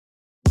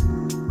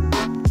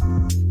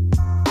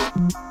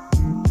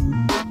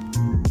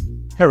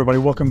Hey everybody,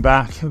 welcome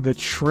back to the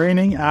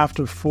Training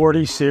After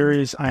 40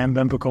 series. I am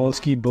Ben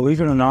Pakulski.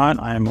 Believe it or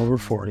not, I am over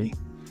 40.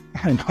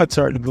 I know it's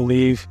hard to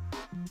believe,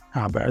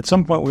 but at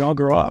some point we all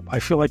grow up.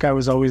 I feel like I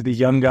was always the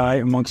young guy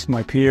amongst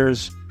my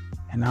peers,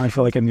 and now I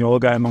feel like I'm the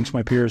old guy amongst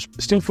my peers.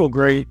 Still feel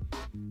great.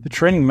 The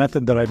training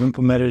method that I've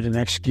implemented and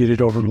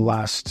executed over the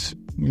last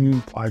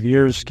 5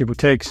 years, give or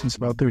take, since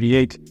about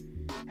 38,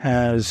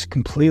 has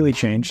completely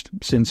changed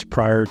since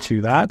prior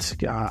to that.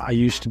 I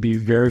used to be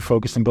very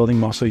focused on building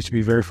muscle. I used to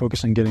be very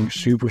focused on getting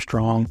super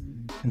strong.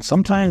 And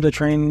sometimes I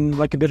train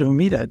like a bit of a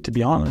meathead, to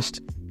be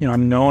honest. You know,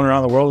 I'm known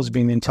around the world as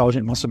being the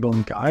intelligent muscle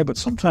building guy, but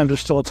sometimes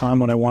there's still a time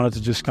when I wanted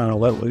to just kind of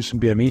let loose and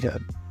be a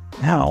meathead.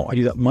 Now, I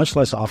do that much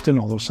less often,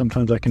 although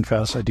sometimes I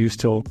confess I do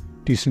still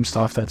do some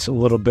stuff that's a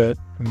little bit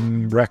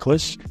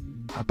reckless.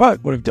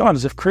 But what I've done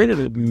is I've created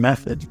a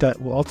method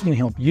that will ultimately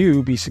help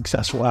you be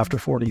successful after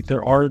 40.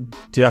 There are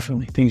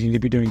definitely things you need to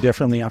be doing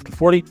differently after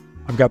 40.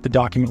 I've got the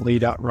document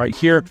laid out right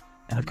here,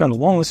 and I've got a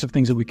long list of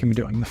things that we can be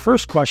doing. The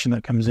first question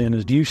that comes in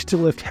is, do you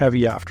still lift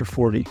heavy after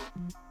 40?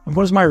 And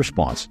what is my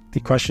response? The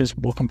question is,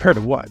 well, compared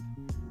to what?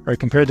 Right,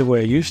 compared to the way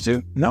I used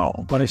to? No,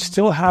 but I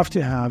still have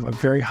to have a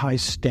very high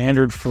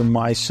standard for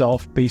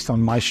myself based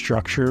on my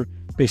structure,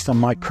 based on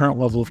my current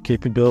level of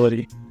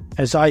capability.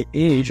 As I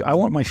age, I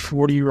want my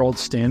 40-year-old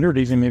standard,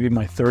 even maybe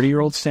my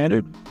 30-year-old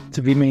standard,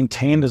 to be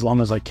maintained as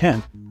long as I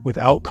can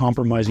without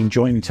compromising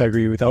joint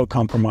integrity, without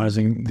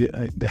compromising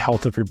the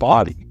health of your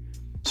body.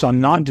 So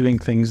I'm not doing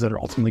things that are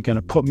ultimately going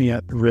to put me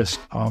at risk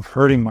of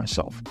hurting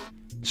myself.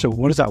 So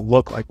what does that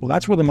look like? Well,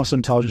 that's where the muscle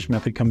intelligence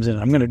method comes in.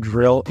 I'm going to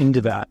drill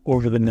into that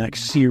over the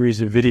next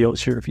series of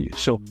videos here for you.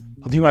 So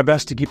I'll do my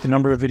best to keep the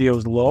number of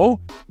videos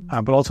low,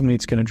 but ultimately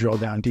it's going to drill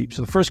down deep.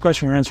 So the first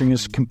question we're answering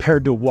is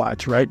compared to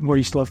what, right? Where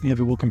you still lifting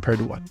heavy, well, compared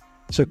to what?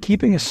 So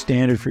keeping a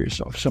standard for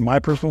yourself. So my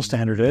personal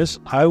standard is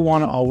I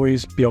want to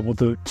always be able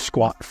to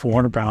squat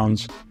 400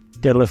 pounds,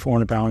 deadlift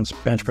 400 pounds,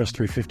 bench press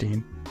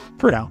 315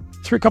 for now.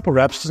 3 couple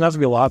reps, doesn't have to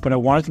be a lot, but I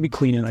want it to be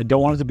clean and I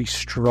don't want it to be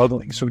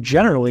struggling. So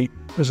generally,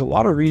 there's a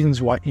lot of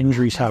reasons why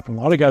injuries happen.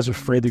 A lot of guys are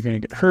afraid they're going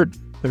to get hurt.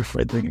 They're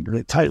afraid they're going to get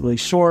really tight, really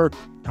sore.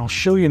 And I'll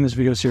show you in this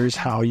video series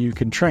how you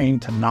can train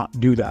to not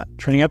do that.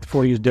 Training after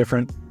 40 is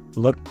different.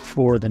 Look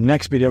for the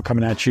next video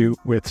coming at you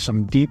with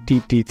some deep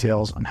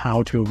details on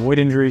how to avoid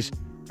injuries,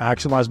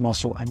 maximize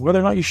muscle, and whether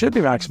or not you should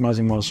be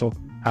maximizing muscle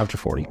after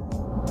 40.